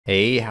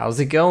Hey, how's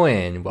it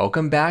going?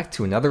 Welcome back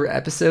to another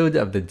episode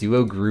of the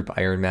duo group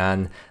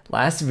Ironman.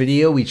 Last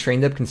video we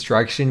trained up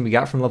construction. We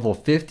got from level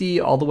 50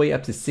 all the way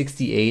up to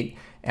 68,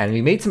 and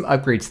we made some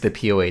upgrades to the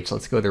POH.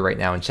 Let's go there right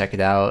now and check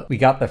it out. We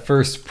got the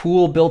first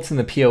pool built in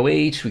the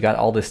POH. We got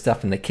all this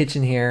stuff in the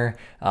kitchen here.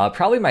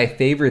 Probably my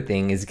favorite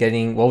thing is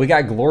getting, well, we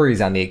got glories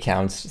on the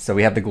accounts. So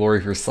we have the glory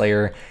for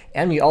Slayer,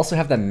 and we also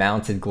have the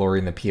mounted glory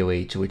in the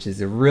POH, which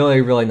is a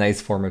really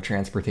nice form of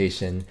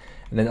transportation.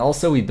 And then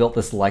also we built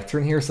this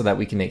lectern here so that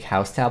we can make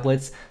house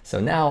tablets. So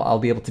now I'll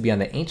be able to be on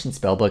the ancient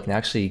spellbook and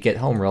actually get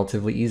home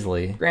relatively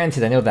easily.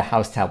 Granted, I know the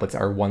house tablets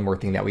are one more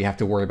thing that we have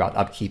to worry about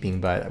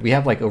upkeeping, but we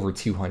have like over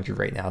 200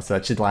 right now, so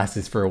that should last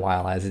us for a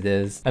while as it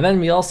is. And then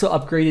we also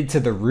upgraded to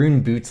the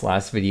rune boots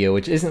last video,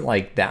 which isn't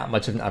like that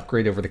much of an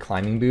upgrade over the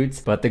climbing boots.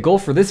 But the goal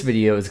for this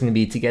video is going to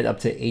be to get up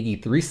to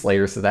 83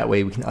 Slayer, so that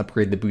way we can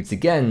upgrade the boots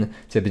again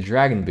to the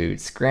dragon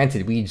boots.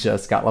 Granted, we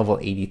just got level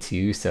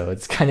 82, so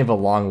it's kind of a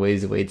long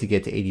ways away to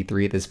get to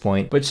 83 at this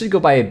point, but it should go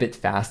by a bit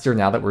faster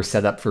now that we're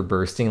set up for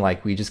bursting.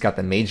 Like, we just got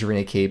the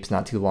major capes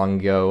not too long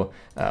ago.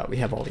 We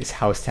have all these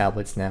house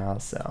tablets now,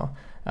 so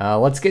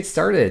let's get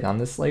started on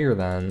this Slayer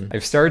then.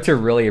 I've started to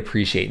really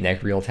appreciate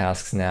neck reel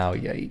tasks now.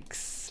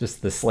 Yikes.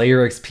 Just the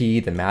Slayer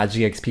XP, the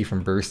magic XP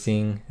from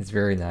bursting is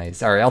very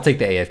nice. Alright, I'll take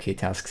the AFK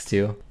tasks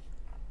too.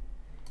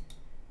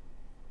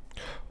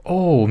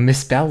 Oh,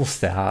 Miss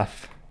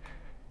Battlestaff.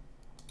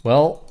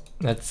 Well,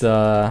 that's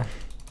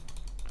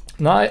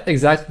not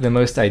exactly the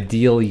most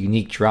ideal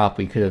unique drop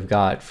we could have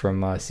got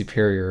from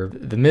Superior.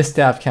 The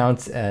Misstaff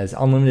counts as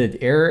unlimited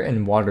air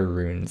and water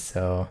runes,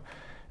 so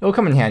it'll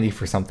come in handy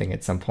for something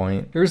at some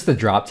point. Here's the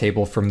drop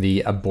table from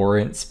the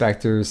Abhorrent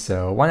Spectres,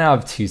 so 1 out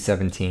of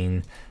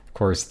 217. Of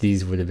course,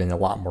 these would have been a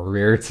lot more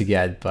rare to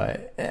get,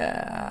 but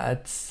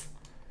it's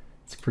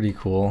pretty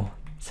cool.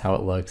 That's how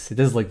it looks. It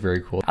does look very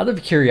cool. Out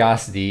of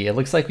curiosity, it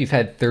looks like we've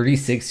had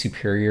 36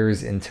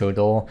 superiors in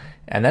total,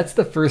 and that's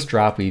the first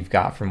drop we've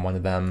got from one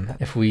of them.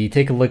 If we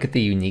take a look at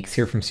the uniques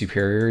here from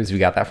superiors, we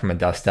got that from a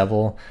Dust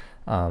Devil.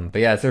 But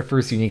yeah, it's our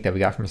first unique that we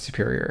got from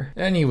Superior.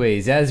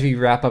 Anyways, as we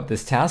wrap up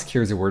this task,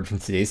 here's a word from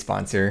today's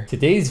sponsor.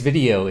 Today's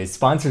video is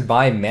sponsored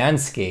by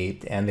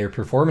Manscaped and their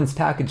Performance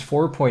Package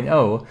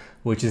 4.0,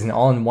 which is an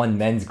all-in-one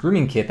men's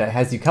grooming kit that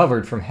has you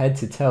covered from head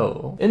to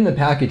toe. In the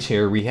package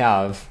here, we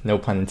have, no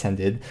pun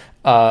intended,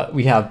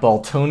 we have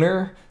ball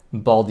toner,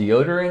 ball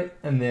deodorant,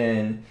 and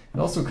then it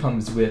also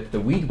comes with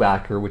the weed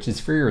whacker, which is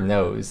for your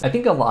nose. I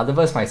think a lot of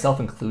us, myself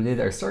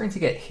included, are starting to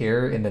get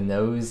hair in the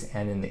nose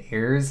and in the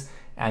ears,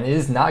 and it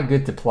is not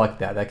good to pluck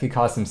that. That could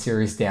cause some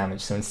serious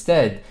damage. So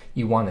instead,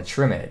 you want to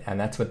trim it, and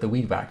that's what the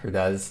weed whacker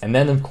does. And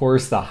then of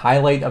course, the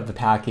highlight of the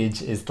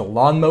package is the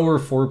Lawnmower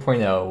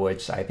 4.0,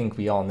 which I think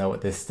we all know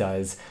what this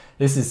does.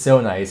 This is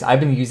so nice. I've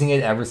been using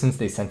it ever since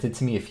they sent it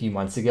to me a few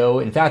months ago.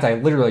 In fact, I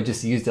literally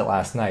just used it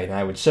last night, and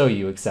I would show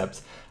you,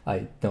 except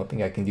I don't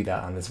think I can do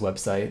that on this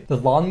website. The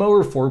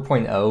Lawnmower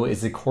 4.0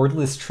 is a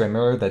cordless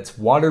trimmer that's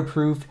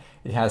waterproof.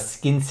 It has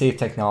skin-safe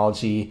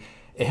technology.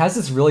 It has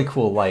this really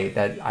cool light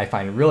that I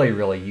find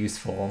really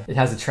useful. It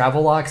has a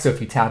travel lock, so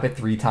if you tap it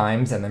 3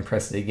 times and then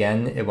press it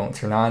again, it won't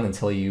turn on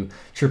until you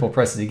triple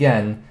press it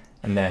again,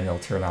 and then it'll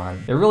turn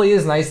on. It really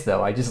is nice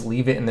though. I just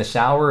leave it in the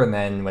shower, and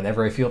then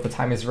whenever I feel the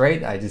time is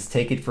right, I just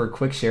take it for a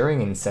quick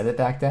sharing and set it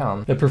back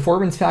down. The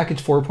Performance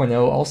Package 4.0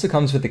 also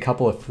comes with a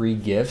couple of free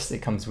gifts.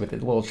 It comes with a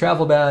little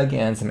travel bag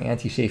and some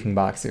anti-chafing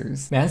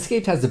boxers.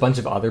 Manscaped has a bunch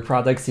of other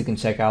products you can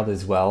check out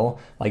as well.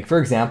 Like, for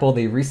example,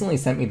 they recently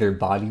sent me their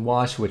body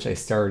wash, which I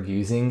started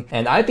using,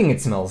 and I think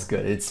it smells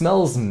good. It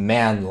smells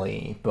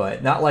manly,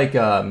 but not like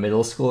a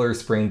middle schooler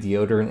spraying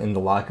deodorant in the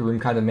locker room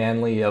kind of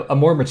manly, a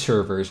more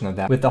mature version of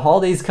that. With the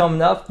holidays coming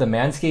up, the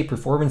Manscaped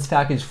Performance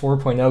Package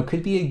 4.0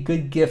 could be a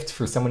good gift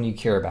for someone you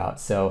care about.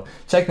 So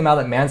check them out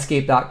at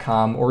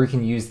manscaped.com, or you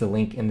can use the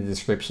link in the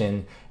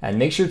description. And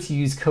make sure to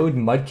use code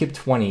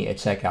MUDKIP20 at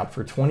checkout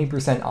for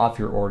 20% off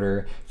your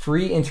order,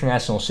 free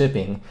international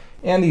shipping,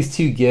 and these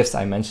 2 gifts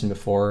I mentioned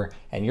before,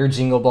 and your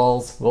jingle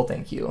balls will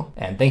thank you.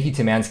 And thank you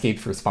to Manscaped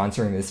for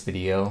sponsoring this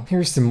video.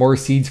 Here's some more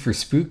seeds for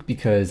Spook,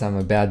 because I'm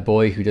a bad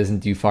boy who doesn't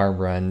do farm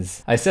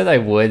runs. I said I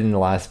would in the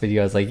last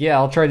video. I was like, yeah,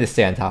 I'll try to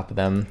stay on top of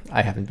them.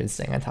 I haven't been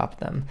staying on top of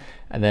them.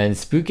 And then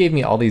Spook gave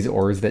me all these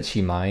ores that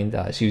she mined.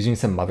 She was doing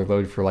some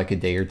motherload for like a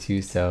day or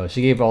 2, so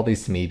she gave all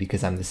these to me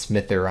because I'm the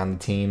smither on the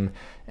team.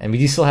 And we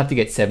do still have to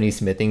get 70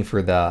 smithing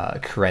for the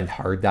Karen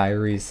Hard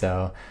Diary,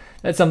 so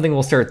that's something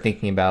we'll start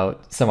thinking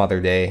about some other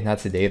day. Not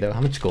today though.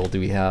 How much gold do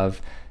we have?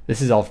 This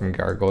is all from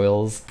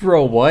gargoyles.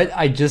 Bro, what?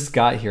 I just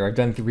got here. I've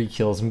done 3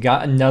 kills. We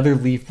got another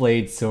leaf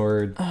blade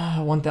sword.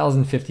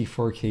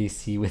 1054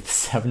 KC with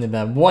 7 of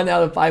them. 1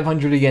 out of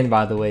 500 again,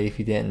 by the way, if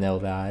you didn't know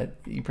that.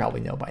 You probably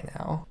know by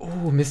now.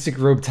 Oh, Mystic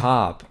Robe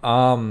top.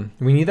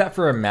 We need that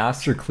for a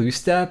master clue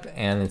step,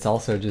 and it's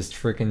also just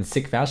freaking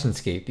sick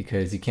fashionscape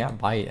because you can't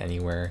buy it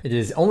anywhere. It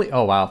is only,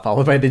 oh wow,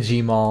 followed by the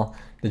Gmal.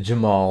 The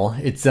Jamal.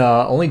 It's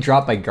only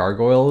dropped by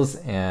gargoyles,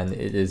 and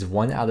it is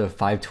 1 out of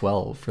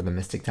 512 for the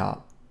Mystic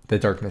top. the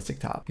Dark Mystic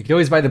Top. You can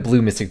always buy the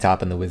Blue Mystic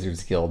Top in the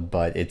Wizards Guild,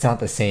 but it's not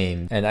the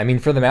same. And I mean,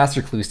 for the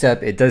Master Clue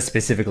step, it does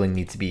specifically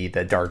need to be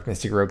the Dark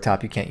Mystic Rogue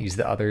Top. You can't use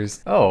the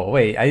others. Oh,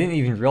 wait, I didn't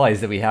even realize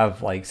that we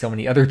have like so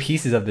many other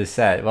pieces of this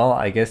set. Well,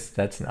 I guess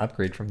that's an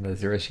upgrade from the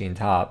Zerashine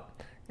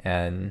Top.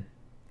 And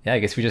yeah, I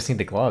guess we just need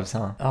the gloves,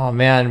 huh? Oh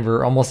man,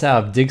 we're almost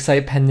out of dig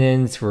site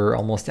pendants. We're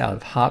almost out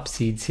of hop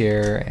seeds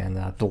here, and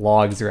the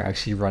logs are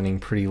actually running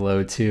pretty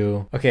low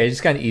too. Okay, I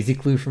just got an easy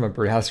clue from a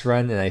birdhouse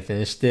run and I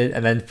finished it.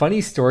 And then funny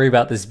story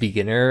about this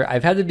beginner.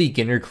 I've had a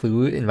beginner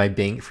clue in my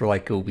bank for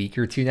like a week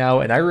or two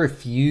now, and I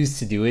refused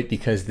to do it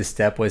because the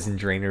step was in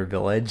Draenor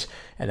Village,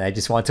 and I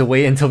just want to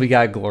wait until we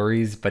got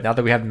glories. But now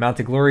that we have the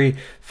Mounted Glory,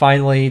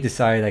 finally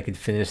decided I could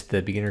finish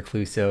the beginner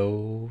clue.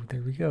 So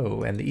there we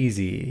go, and the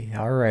easy.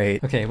 All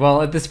right. Okay,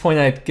 well at this point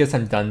I guess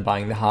I'm done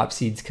buying the hop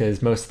seeds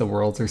because most of the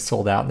worlds are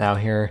sold out now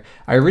here.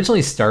 I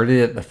originally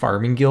started at the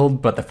Farming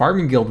Guild, but the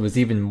Farming Guild was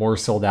even more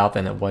sold out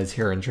than it was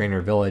here in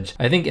Draenor Village.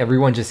 I think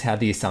everyone just had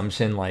the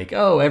assumption like,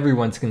 oh,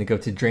 everyone's going to go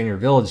to Draenor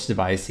Village to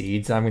buy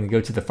seeds. I'm going to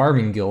go to the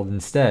Farming Guild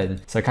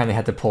instead. So I kind of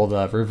had to pull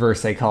the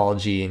reverse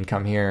psychology and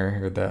come here,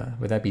 or the,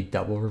 would that be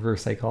double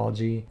reverse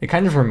psychology? It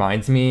kind of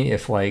reminds me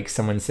if like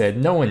someone said,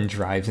 no one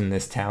drives in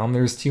this town,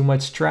 there's too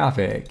much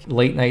traffic.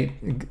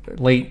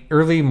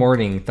 Early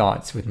morning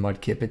thoughts with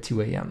Mudkip at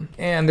 2 a.m.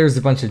 And there's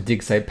a bunch of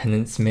dig site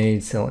pendants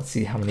made, so let's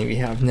see how many we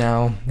have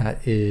now.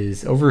 That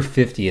is over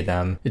 50 of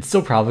them. It's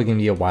still probably going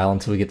to be a while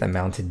until we get the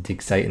mounted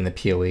dig site in the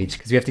POH,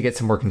 because we have to get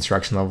some more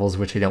construction levels,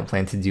 which I don't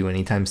plan to do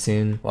anytime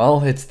soon.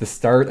 Well, it's the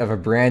start of a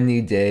brand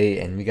new day,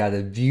 and we got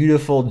a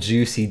beautiful,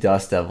 juicy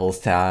Dust Devils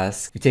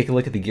task. If you take a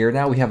look at the gear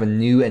now, we have a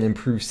new and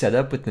improved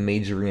setup with the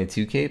Mage Arena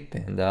 2 cape,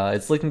 and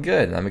it's looking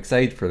good. I'm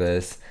excited for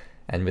this.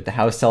 And with the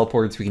house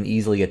teleports, we can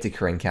easily get to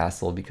Kryn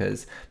Castle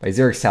because my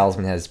Xerix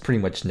Talisman has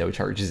pretty much no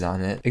charges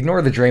on it.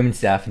 Ignore the Drayman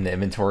Staff in the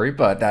inventory,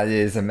 but that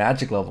is a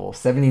magic level,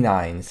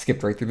 79,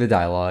 skipped right through the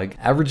dialogue.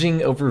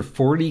 Averaging over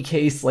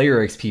 40k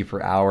Slayer XP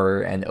per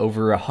hour and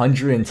over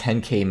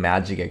 110k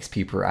Magic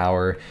XP per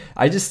hour.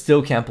 I just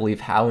still can't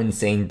believe how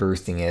insane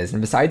bursting is.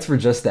 And besides for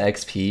just the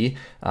XP,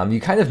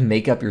 you kind of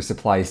make up your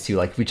supplies too.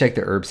 Like if we check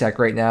the herb sack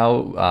right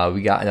now,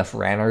 we got enough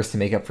Ranars to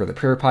make up for the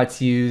prayer pots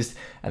used.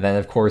 And then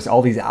of course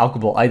all these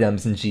alchable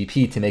items in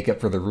GP to make up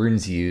for the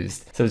runes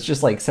used. So it's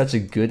just like such a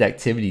good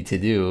activity to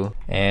do.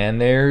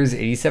 And there's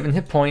 87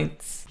 hit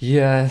points.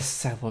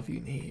 Yes, I love you,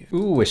 Neve.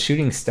 Ooh, a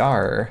shooting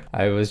star.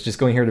 I was just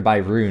going here to buy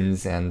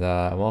runes, and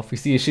well, if we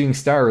see a shooting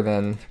star,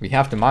 then we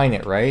have to mine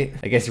it, right?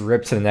 I guess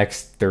rip to the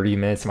next 30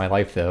 minutes of my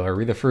life though. Are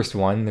we the first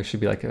one? There should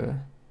be like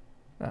a...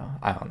 oh,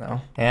 I don't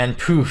know. And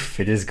poof,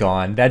 it is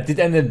gone. That did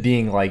end up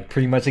being like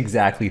pretty much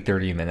exactly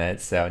 30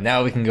 minutes. So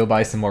now we can go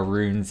buy some more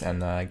runes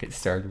and get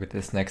started with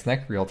this next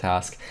reel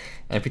task.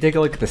 And if we take a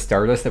look at the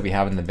Stardust that we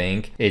have in the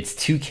bank, it's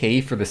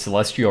 2k for the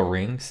Celestial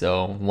Ring.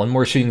 So one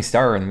more shooting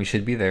star and we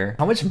should be there.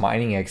 How much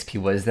mining XP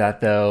was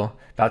that though?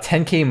 About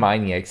 10k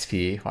mining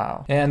XP.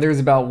 Wow. And there's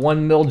about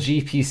 1 mil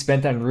GP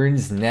spent on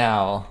runes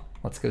now.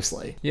 Let's go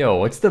slay. Yo,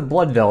 what's the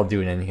Blood Veil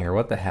doing in here?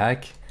 What the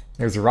heck?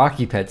 There's a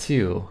Rocky Pet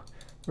too.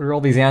 What are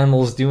all these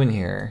animals doing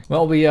here?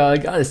 Well, we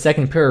got a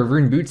second pair of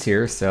rune boots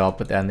here, so I'll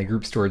put that in the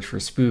group storage for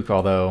Spook,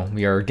 although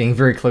we are getting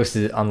very close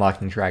to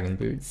unlocking dragon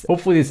boots.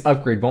 Hopefully this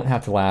upgrade won't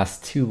have to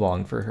last too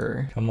long for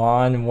her. Come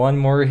on, one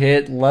more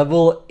hit.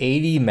 Level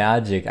 80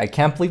 magic. I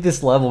can't believe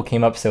this level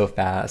came up so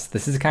fast.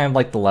 This is kind of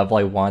like the level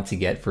I want to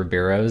get for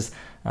Barrows.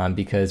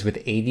 Because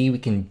with 80 we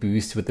can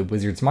boost with the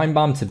Wizard's Mind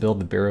Bomb to build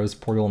the Barrows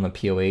portal in the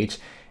POH.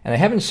 And I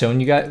haven't shown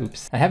you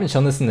guys, I haven't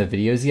shown this in the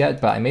videos yet,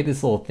 but I made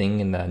this little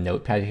thing in the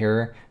notepad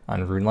here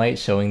on RuneLite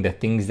showing the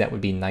things that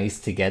would be nice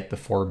to get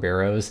before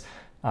Barrows.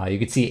 You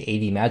could see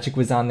 80 magic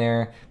was on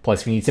there,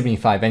 plus we need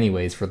 75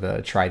 anyways for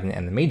the Trident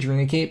and the Mage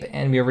Arena Cape,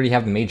 and we already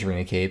have the Mage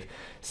Arena Cape.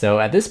 So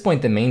at this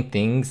point, the main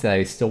things that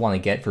I still want to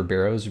get for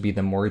Barrows would be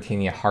the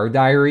Mauritania Hard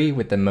Diary,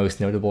 with the most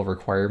notable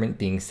requirement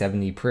being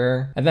 70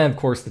 Prayer, and then of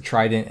course the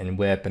Trident and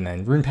Whip, and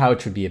then Rune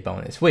Pouch would be a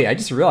bonus. Wait, I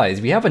just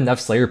realized we have enough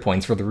Slayer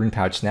points for the Rune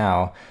Pouch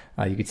now.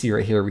 You can see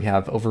right here we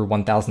have over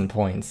 1,000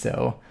 points,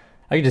 so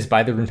I could just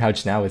buy the Rune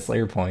Pouch now with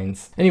Slayer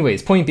points.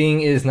 Anyways, point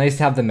being, it is nice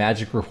to have the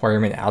magic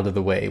requirement out of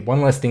the way.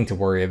 One less thing to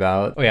worry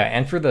about. Oh yeah,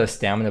 and for the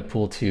stamina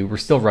pool too, we're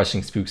still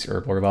rushing Spook's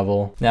Herblore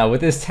level. Now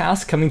with this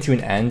task coming to an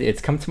end,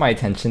 it's come to my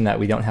attention that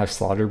we don't have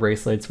Slaughter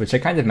Bracelets, which I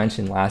kind of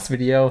mentioned last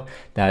video,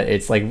 that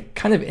it's like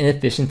kind of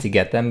inefficient to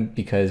get them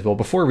because, well,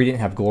 before we didn't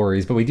have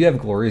glories, but we do have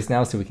glories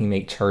now, so we can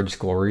make charged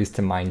glories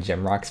to mine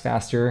gem rocks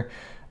faster.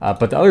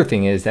 But the other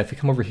thing is that if we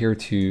come over here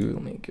to,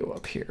 let me go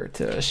up here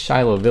to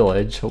Shiloh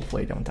Village,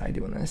 hopefully I don't die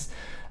doing this.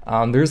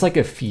 There's like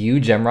a few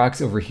gem rocks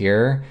over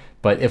here,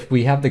 but if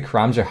we have the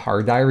Karamja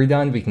Hard Diary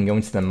done, we can go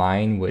into the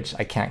mine, which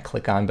I can't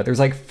click on, but there's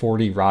like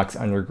 40 rocks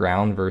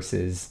underground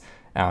versus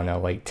I don't know,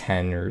 like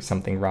 10 or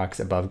something rocks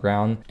above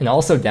ground. And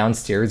also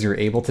downstairs, you're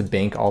able to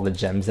bank all the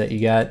gems that you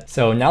get.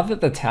 So now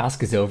that the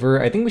task is over,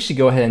 I think we should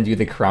go ahead and do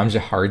the Karam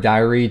Jahar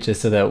diary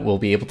just so that we'll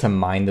be able to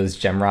mine those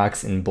gem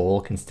rocks in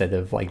bulk instead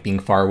of like being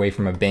far away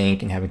from a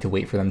bank and having to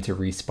wait for them to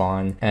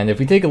respawn. And if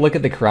we take a look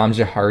at the Karam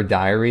Jahar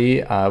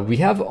diary, we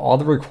have all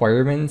the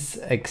requirements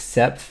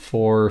except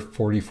for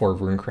 44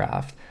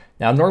 Runecraft.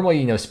 Now, normally,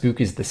 you know, Spook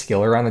is the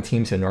skiller on the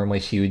team, so normally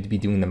she would be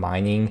doing the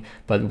mining,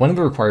 but one of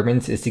the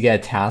requirements is to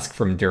get a task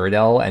from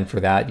Duradel, and for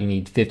that, you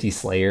need 50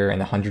 Slayer and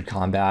 100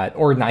 Combat,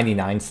 or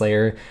 99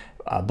 Slayer,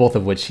 both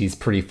of which he's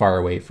pretty far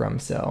away from,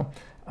 so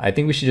I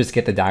think we should just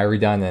get the diary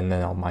done, and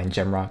then I'll mine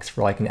gem rocks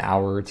for like an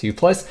hour or two.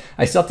 Plus,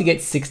 I still have to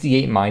get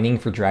 68 mining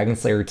for Dragon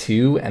Slayer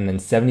 2, and then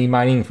 70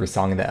 mining for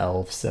Song of the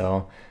Elves,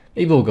 so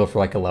maybe we'll go for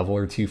like a level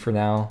or two for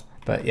now.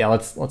 But yeah,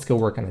 let's go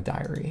work on the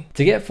diary.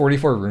 To get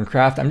 44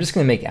 Runecraft, I'm just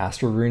going to make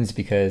Astral Runes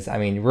because, I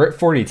mean, we're at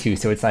 42,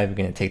 so it's not even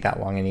going to take that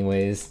long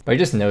anyways. But I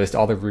just noticed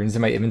all the runes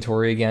in my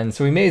inventory again,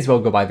 so we may as well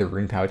go buy the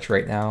rune pouch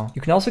right now.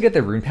 You can also get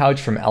the rune pouch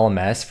from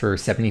LMS for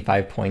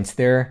 75 points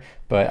there.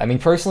 But I mean,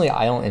 personally,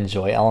 I don't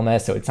enjoy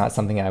LMS, so it's not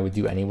something I would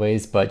do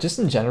anyways. But just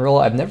in general,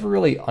 I've never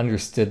really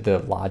understood the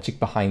logic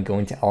behind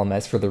going to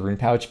LMS for the rune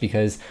pouch,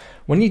 because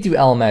when you do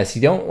LMS,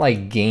 you don't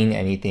like gain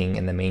anything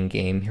in the main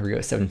game. Here we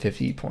go,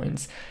 750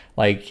 points.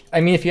 Like,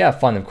 I mean, if you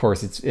have fun, of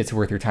course, it's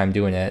worth your time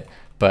doing it,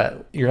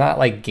 but you're not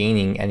like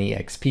gaining any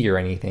XP or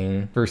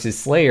anything. Versus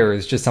Slayer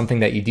is just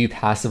something that you do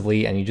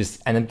passively and you just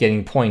end up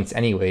getting points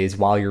anyways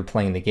while you're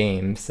playing the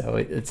game. So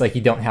it's like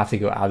you don't have to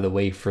go out of the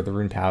way for the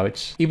rune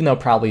pouch, even though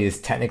it probably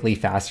is technically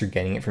faster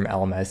getting it from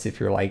LMS if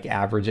you're like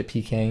average at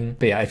PKing.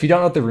 But yeah, if you don't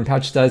know what the rune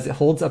pouch does, it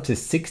holds up to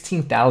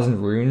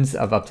 16,000 runes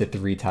of up to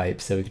 3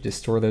 types. So we could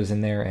just store those in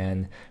there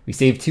and we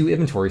save 2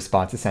 inventory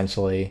spots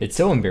essentially. It's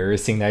so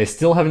embarrassing that I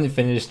still haven't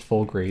finished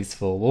full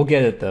Graceful. We'll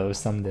get it though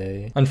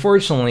someday.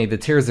 Unfortunately, the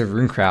Tears of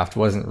Runecraft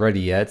wasn't ready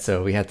yet,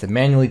 so we had to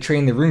manually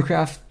train the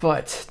Runecraft,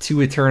 but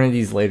 2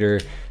 eternities later,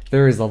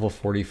 there is level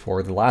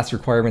 44, the last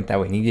requirement that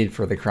we needed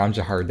for the Karam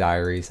Jahar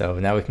diary. So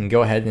now we can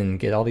go ahead and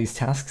get all these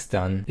tasks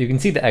done. You can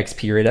see the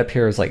XP rate up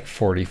here is like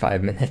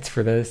 45 minutes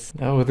for this.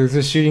 Oh, there's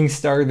a shooting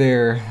star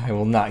there. I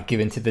will not give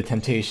in to the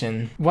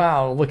temptation.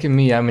 Wow, look at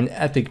me, I'm an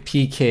epic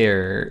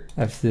PKer.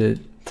 I have to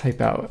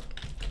type out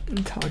a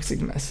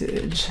toxic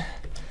message.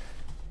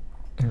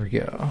 There we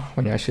go.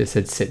 When I should have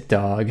said sit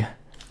dog.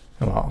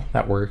 Well,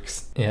 that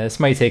works. Yeah, this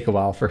might take a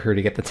while for her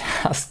to get the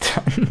task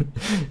done.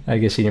 I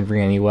guess she didn't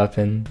bring any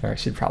weapon. Or I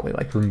should probably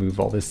like remove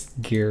all this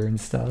gear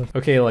and stuff.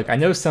 Okay, look, I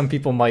know some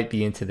people might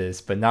be into this,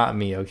 but not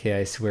me,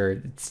 okay? I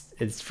swear,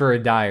 it's for a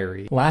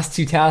diary. Last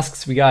 2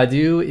 tasks we gotta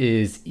do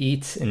is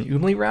eat an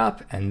Umli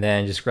wrap and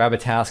then just grab a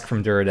task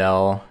from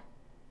Duradel.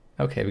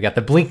 Okay, we got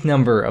the blink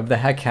number of the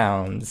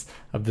Heckhounds,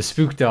 of the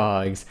Spook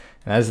Dogs,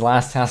 and as the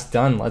last task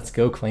done, let's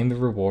go claim the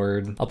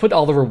reward. I'll put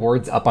all the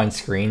rewards up on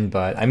screen,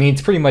 but I mean,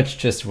 it's pretty much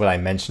just what I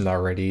mentioned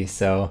already.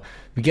 So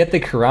we get the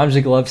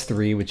Karamja Gloves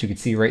 3, which you can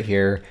see right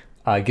here.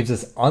 Gives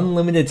us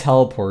unlimited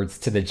teleports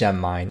to the gem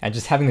mine, and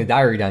just having the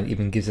diary done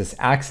even gives us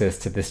access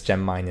to this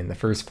gem mine in the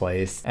first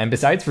place. And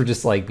besides for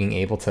just like being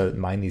able to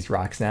mine these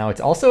rocks now,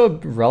 it's also a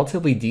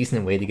relatively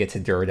decent way to get to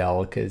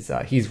Duradel because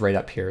he's right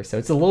up here. So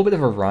it's a little bit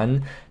of a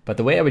run, but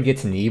the way I would get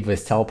to Neve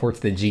was teleport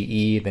to the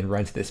GE, then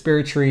run to the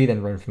Spirit Tree,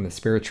 then run from the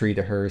Spirit Tree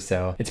to her.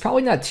 So it's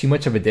probably not too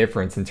much of a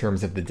difference in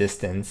terms of the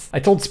distance. I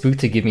told Spook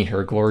to give me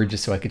her glory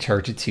just so I could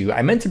charge it too.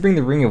 I meant to bring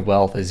the Ring of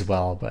Wealth as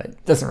well, but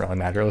it doesn't really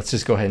matter. Let's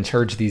just go ahead and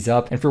charge these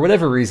up. And for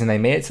whatever reason, I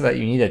made it so that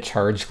you need a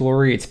charge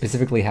glory. It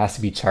specifically has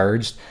to be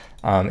charged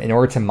in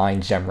order to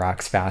mine gem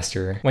rocks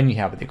faster when you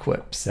have it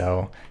equipped.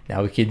 So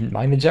now we can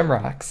mine the gem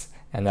rocks.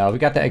 And we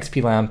got the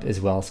XP lamp as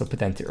well, so put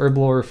that into herb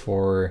lore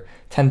for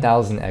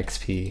 10,000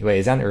 XP. Wait,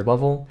 is that an herb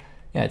level?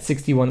 Yeah, it's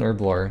 61 herb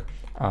lore.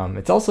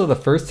 It's also the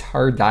first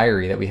hard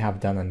diary that we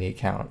have done on the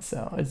account,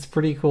 so it's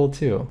pretty cool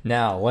too.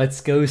 Now, let's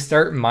go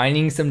start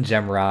mining some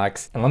gem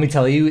rocks. And let me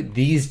tell you,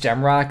 these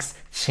gem rocks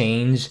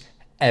change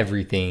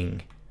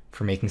everything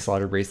for making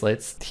slaughter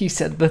bracelets. He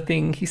said the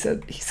thing, he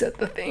said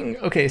the thing.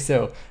 Okay,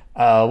 so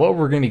what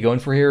we're going to be going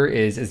for here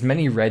is as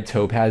many red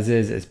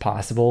topazes as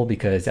possible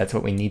because that's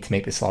what we need to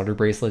make the slaughter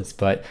bracelets,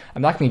 but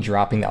I'm not going to be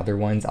dropping the other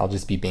ones. I'll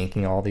just be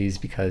banking all these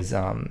because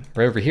right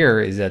over here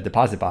is a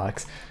deposit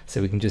box,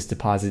 so we can just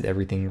deposit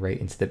everything right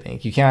into the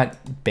bank. You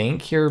can't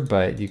bank here,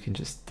 but you can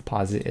just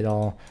deposit it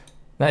all.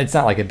 It's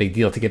not like a big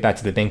deal to get back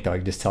to the bank though, I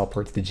can just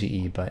teleport to the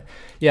GE, but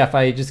yeah, if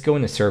I just go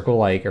in a circle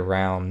like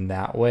around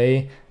that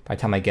way, by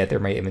the time I get there,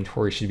 my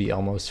inventory should be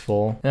almost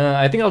full.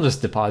 I think I'll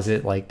just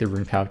deposit like the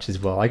rune pouch as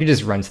well. I could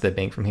just run to the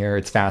bank from here.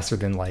 It's faster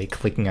than like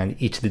clicking on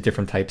each of the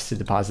different types to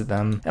deposit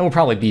them. And we'll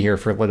probably be here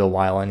for a little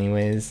while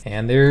anyways.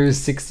 And there's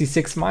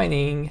 66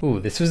 mining. Ooh,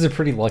 this was a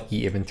pretty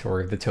lucky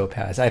inventory of the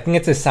topaz. I think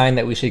it's a sign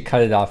that we should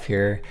cut it off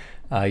here.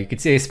 You can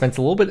see I spent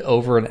a little bit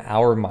over an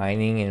hour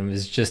mining and it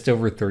was just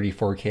over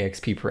 34k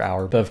XP per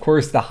hour. But of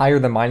course, the higher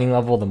the mining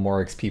level, the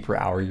more XP per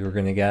hour you're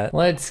gonna get.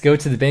 Let's go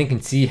to the bank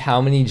and see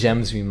how many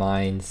gems we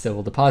mined. So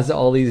we'll deposit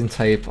all these and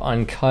type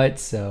uncut.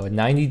 So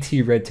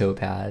 92 red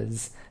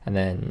topaz. and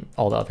then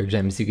all the other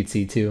gems you could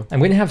see too. I'm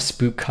going to have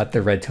Spook cut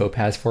the red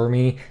topaz for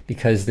me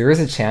because there is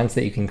a chance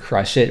that you can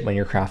crush it when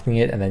you're crafting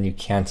it and then you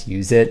can't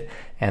use it.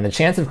 And the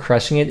chance of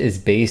crushing it is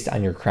based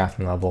on your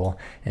crafting level.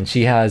 And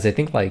she has, I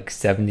think, like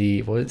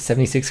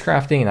 76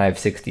 crafting, and I have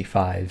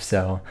 65.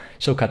 So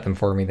she'll cut them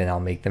for me, then I'll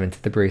make them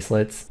into the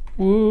bracelets.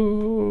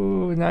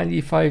 Woo,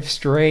 95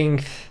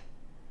 strength.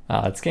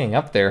 It's getting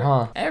up there,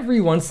 huh?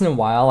 Every once in a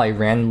while, I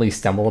randomly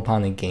stumble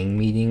upon a gang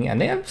meeting, and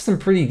they have some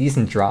pretty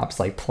decent drops,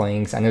 like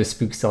planks. I know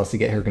Spook still has to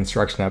get her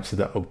construction up, so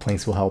the oak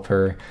planks will help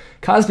her.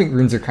 Cosmic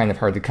runes are kind of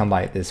hard to come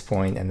by at this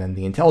point, and then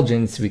the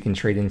intelligence we can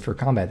trade in for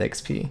combat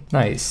XP.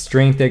 Nice.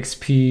 Strength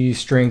XP,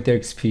 strength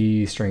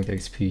XP, strength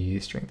XP,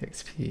 strength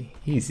XP.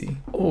 Easy.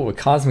 Oh, a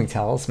cosmic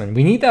talisman.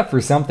 We need that for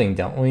something,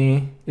 don't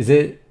we? Is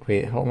it?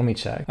 Wait, hold on, let me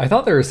check. I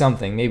thought there was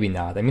something, maybe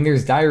not. I mean,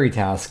 there's diary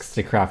tasks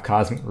to craft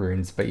cosmic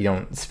runes, but you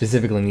don't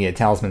specifically need a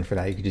talisman for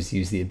that. You could just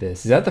use the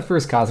abyss. Is that the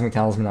first cosmic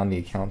talisman on the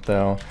account,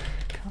 though?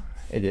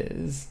 It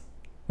is.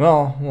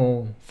 Well,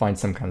 we'll find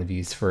some kind of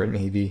use for it,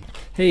 maybe.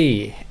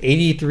 Hey,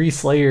 83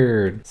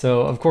 Slayer.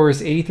 So, of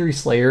course, 83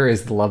 Slayer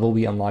is the level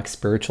we unlock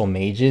spiritual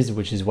mages,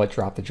 which is what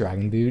dropped the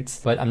dragon boots.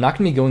 But I'm not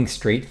going to be going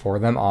straight for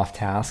them off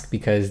task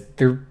because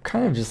they're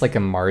kind of just like a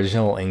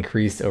marginal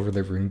increase over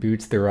the rune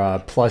boots. They're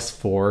a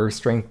 +4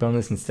 strength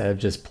bonus instead of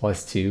just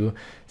 +2.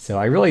 So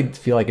I really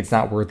feel like it's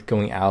not worth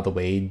going out of the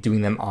way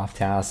doing them off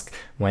task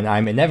when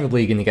I'm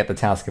inevitably going to get the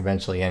task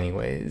eventually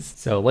anyways.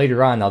 So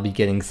later on I'll be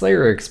getting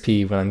Slayer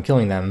XP when I'm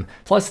killing them,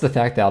 plus the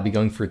fact that I'll be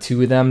going for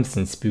 2 of them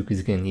since Spook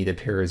is going to need a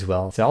pair as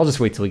well. So I'll just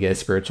wait till we get a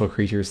spiritual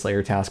creature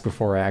Slayer task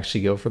before I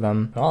actually go for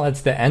them. Well,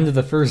 that's the end of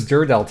the first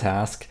Duradel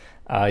task.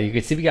 You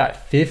can see we got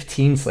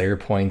 15 Slayer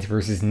points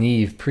versus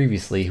Neve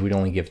previously, who would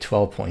only give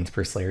 12 points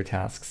per Slayer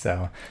task.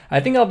 So I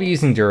think I'll be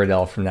using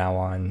Duradel from now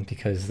on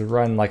because the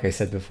run, like I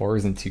said before,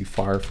 isn't too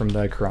far from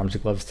the Karamja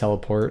Gloves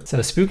teleport.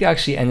 So Spook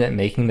actually ended up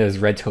making those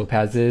red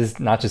topazes,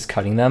 not just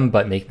cutting them,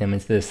 but making them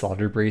into the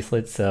slaughter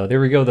bracelets. So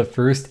there we go, the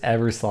first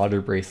ever slaughter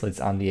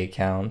bracelets on the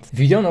account. If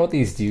you don't know what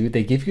these do,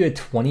 they give you a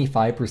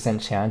 25%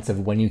 chance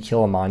of when you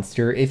kill a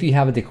monster, if you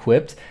have it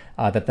equipped,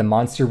 that the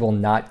monster will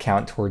not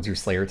count towards your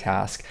Slayer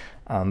task.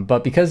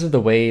 But because of the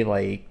way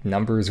like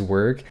numbers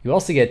work, you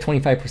also get a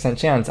 25%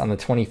 chance on the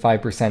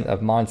 25%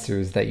 of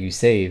monsters that you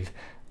save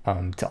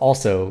to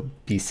also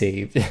be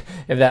saved,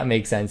 if that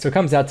makes sense. So it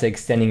comes out to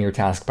extending your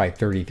task by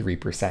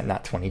 33%,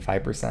 not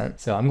 25%.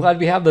 So I'm glad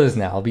we have those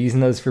now. I'll be using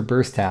those for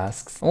burst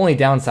tasks. Only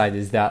downside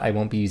is that I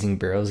won't be using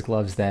Barrow's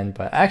gloves then,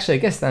 but actually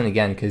I guess then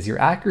again, because your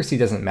accuracy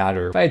doesn't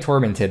matter. If I had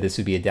Tormented, this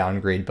would be a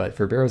downgrade, but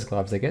for Barrow's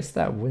gloves, I guess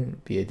that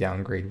wouldn't be a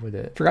downgrade, would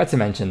it? Forgot to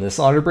mention, the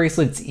slaughter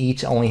bracelets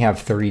each only have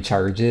 30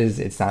 charges.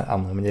 It's not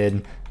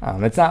unlimited.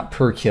 It's not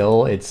per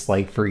kill, it's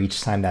like for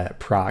each time that it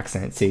procs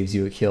and it saves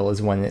you a kill is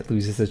when it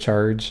loses a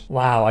charge.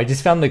 Wow, I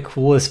just found the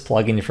coolest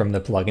plugin from the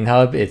plugin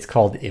hub. It's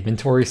called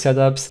Inventory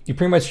Setups. You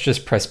pretty much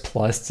just press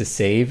plus to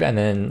save, and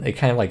then it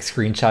kind of like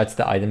screenshots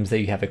the items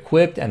that you have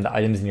equipped and the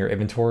items in your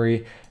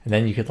inventory. And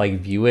then you could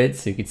like view it,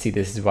 so you could see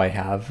this is what I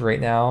have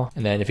right now.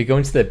 And then if you go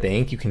into the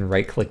bank, you can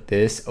right click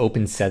this,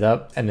 open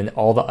setup, and then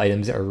all the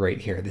items are right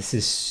here. This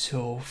is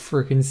so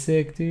freaking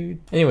sick, dude.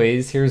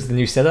 Anyways, here's the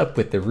new setup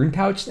with the rune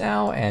pouch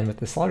now and with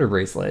the slaughter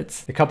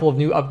bracelets. A couple of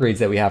new upgrades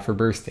that we have for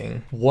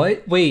bursting.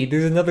 What? Wait,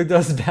 there's another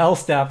dust battle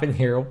staff in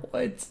here.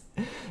 What?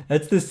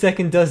 That's the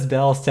second dust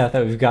battle staff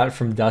that we've got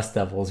from Dust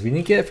Devils. We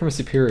didn't get it from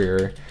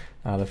Superior.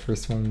 The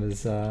first one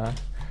was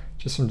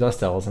just from Dust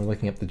Devils. I'm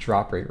looking up the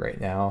drop rate right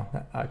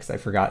now because I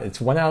forgot.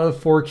 It's 1 out of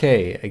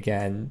 4K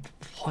again.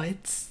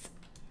 What?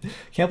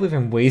 Can't believe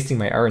I'm wasting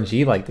my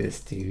RNG like this,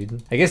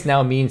 dude. I guess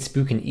now me and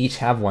Spook can each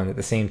have one at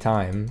the same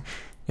time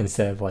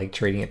instead of like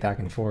trading it back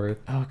and forth.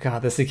 Oh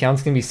god, this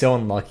account's gonna be so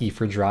unlucky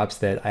for drops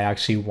that I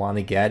actually want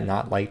to get,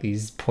 not like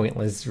these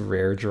pointless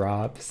rare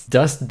drops.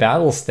 Dust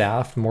Battle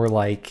Staff, more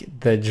like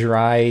the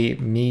Dry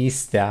Me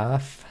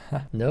Staff.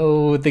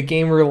 No, the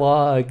gamer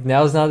log.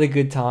 Now's not a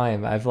good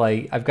time. I've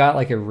got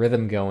like a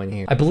rhythm going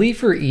here. I believe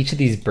for each of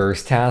these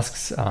burst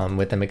tasks,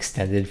 with them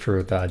extended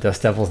for the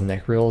Dust Devils and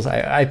Neck Reels,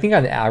 I think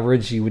on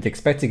average you would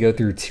expect to go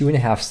through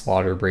 2.5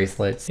 slaughter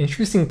bracelets.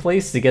 Interesting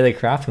place to get a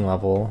crafting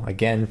level,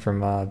 again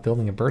from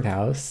building a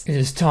birdhouse. It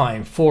is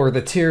time for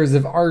the Tears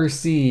of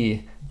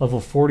RC,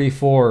 level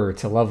 44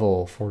 to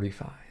level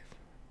 45.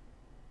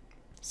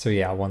 So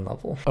yeah, 1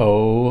 level.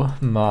 Oh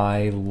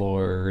my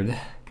lord.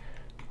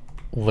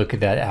 Look at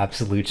that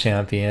absolute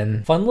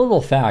champion. Fun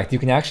little fact, you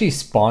can actually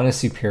spawn a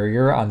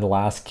superior on the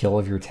last kill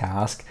of your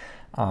task.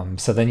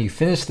 So then you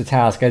finish the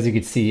task. As you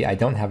can see, I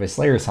don't have a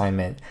Slayer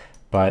assignment,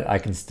 but I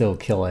can still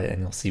kill it,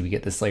 and you'll see we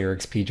get the Slayer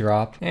XP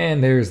drop.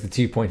 And there's the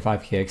 2.5k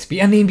XP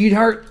and the imbued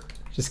heart.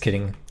 Just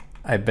kidding.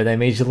 I bet I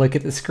made you look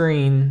at the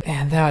screen.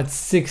 And that's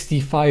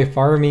 65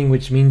 farming,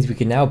 which means we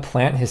can now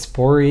plant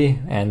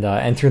Hispori and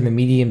enter the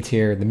medium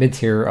tier, the mid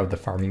tier of the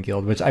farming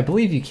guild, which I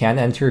believe you can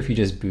enter if you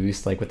just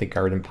boost like with the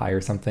garden pie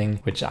or something,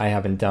 which I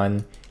haven't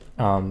done.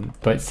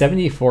 But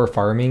 74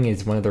 farming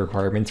is one of the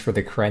requirements for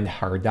the Kren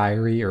Hard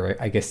Diary, or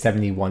I guess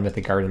 71 with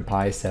the garden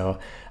pie. So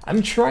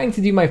I'm trying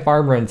to do my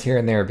farm runs here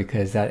and there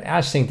because that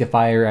Ash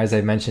Sanctifier, as I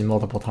mentioned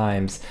multiple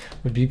times,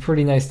 would be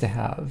pretty nice to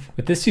have.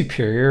 With this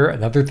Superior,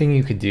 another thing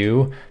you could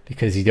do,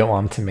 because you don't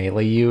want him to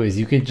melee you, is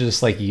you could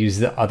just like use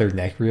the other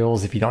neck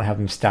reels. If you don't have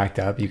them stacked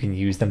up, you can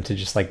use them to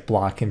just like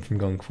block him from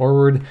going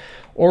forward.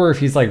 Or if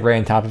he's like right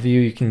on top of you,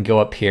 you can go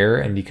up here,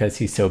 and because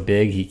he's so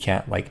big, he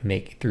can't like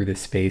make it through this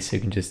space, so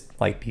you can just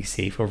like be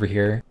safe over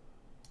here.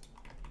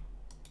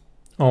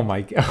 Oh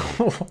my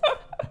god.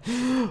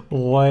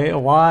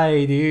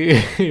 Why,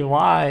 dude?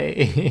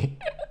 Why?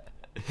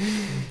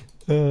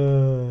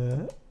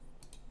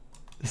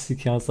 This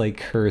account's like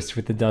cursed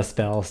with the dust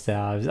battle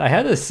stabs. I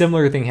had a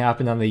similar thing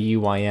happen on the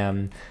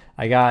UYM.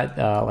 I got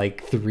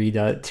like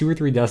 2 or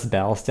 3 dust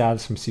battle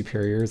stabs from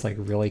superiors like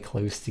really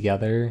close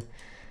together.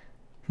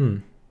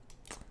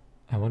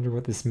 I wonder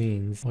what this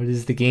means. What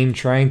is the game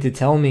trying to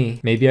tell me?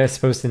 Maybe I was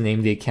supposed to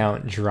name the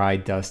account Dry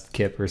Dust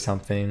Kip or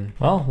something.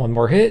 Well, one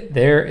more hit.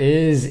 There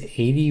is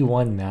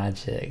 81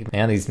 magic.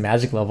 Man, these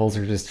magic levels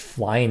are just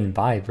flying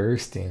by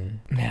bursting.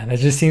 Man, that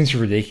just seems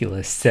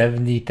ridiculous.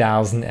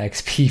 70,000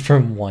 XP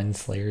from 1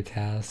 Slayer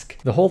task.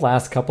 The whole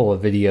last couple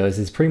of videos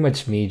is pretty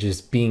much me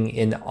just being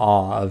in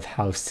awe of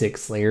how sick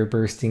Slayer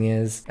bursting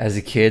is. As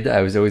a kid,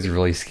 I was always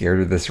really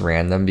scared of this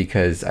random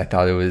because I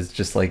thought it was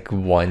just like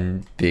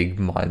one big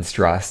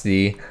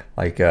monstrosity,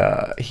 like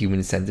a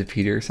human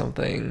centipede or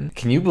something.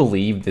 Can you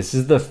believe this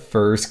is the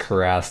first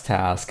Karas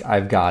task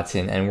I've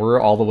gotten, and we're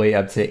all the way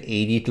up to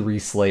 83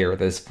 Slayer at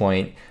this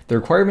point. The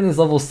requirement is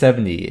level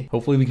 70.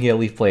 Hopefully we can get a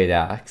Leaf Blade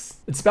Axe.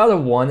 It's about a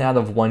 1 out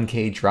of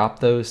 1k drop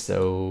though,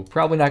 so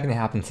probably not gonna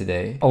happen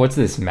today. Oh, what's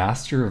this?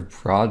 Master of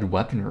Broad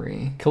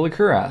Weaponry. Kill a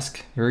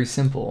Kurask. Very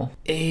simple.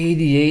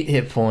 88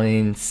 hit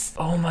points.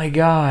 Oh my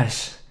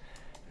gosh.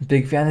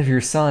 Big fan of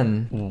your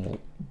son.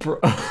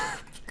 Bro.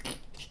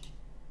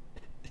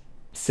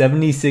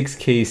 76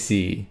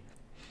 KC.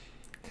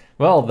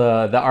 Well,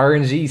 the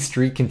RNG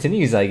streak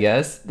continues, I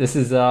guess. This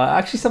is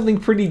actually something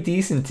pretty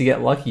decent to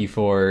get lucky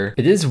for.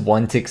 It is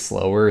 1 tick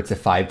slower. It's a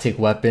 5 tick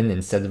weapon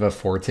instead of a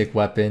 4 tick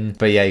weapon.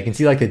 But yeah, you can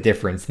see like the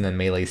difference in the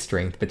melee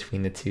strength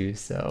between the two,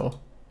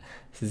 so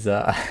this is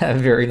a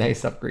very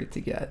nice upgrade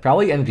to get.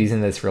 Probably end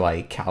using this for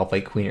like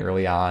Cowfight Queen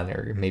early on,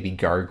 or maybe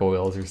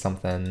Gargoyles or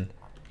something.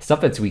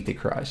 Stuff that's weak to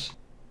crush.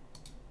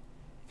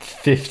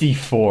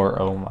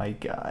 54. Oh my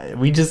god.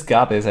 We just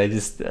got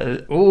this.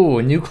 Oh,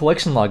 a new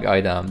collection log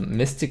item.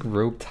 Mystic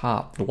Robe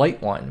Top. The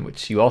light one,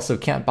 which you also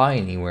can't buy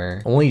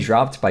anywhere. Only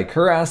dropped by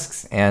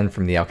Kurasks and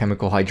from the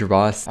Alchemical Hydra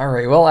boss.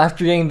 Alright, well,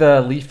 after getting the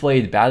Leaf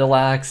Blade Battle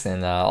Axe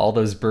and all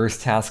those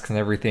burst tasks and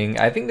everything,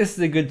 I think this is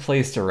a good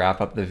place to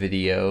wrap up the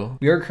video.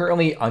 We are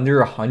currently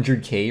under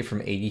 100k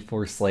from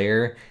 84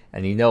 Slayer.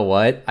 And you know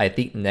what? I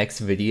think next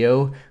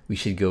video, we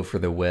should go for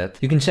the whip.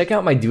 You can check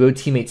out my duo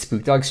teammate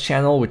Spookdog's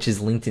channel, which is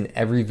linked in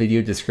every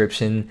video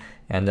description.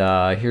 And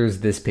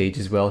here's this page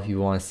as well if you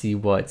want to see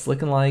what it's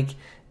looking like.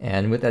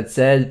 And with that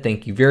said,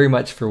 thank you very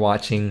much for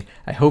watching.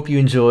 I hope you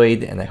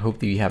enjoyed, and I hope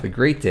that you have a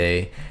great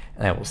day.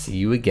 And I will see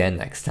you again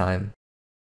next time.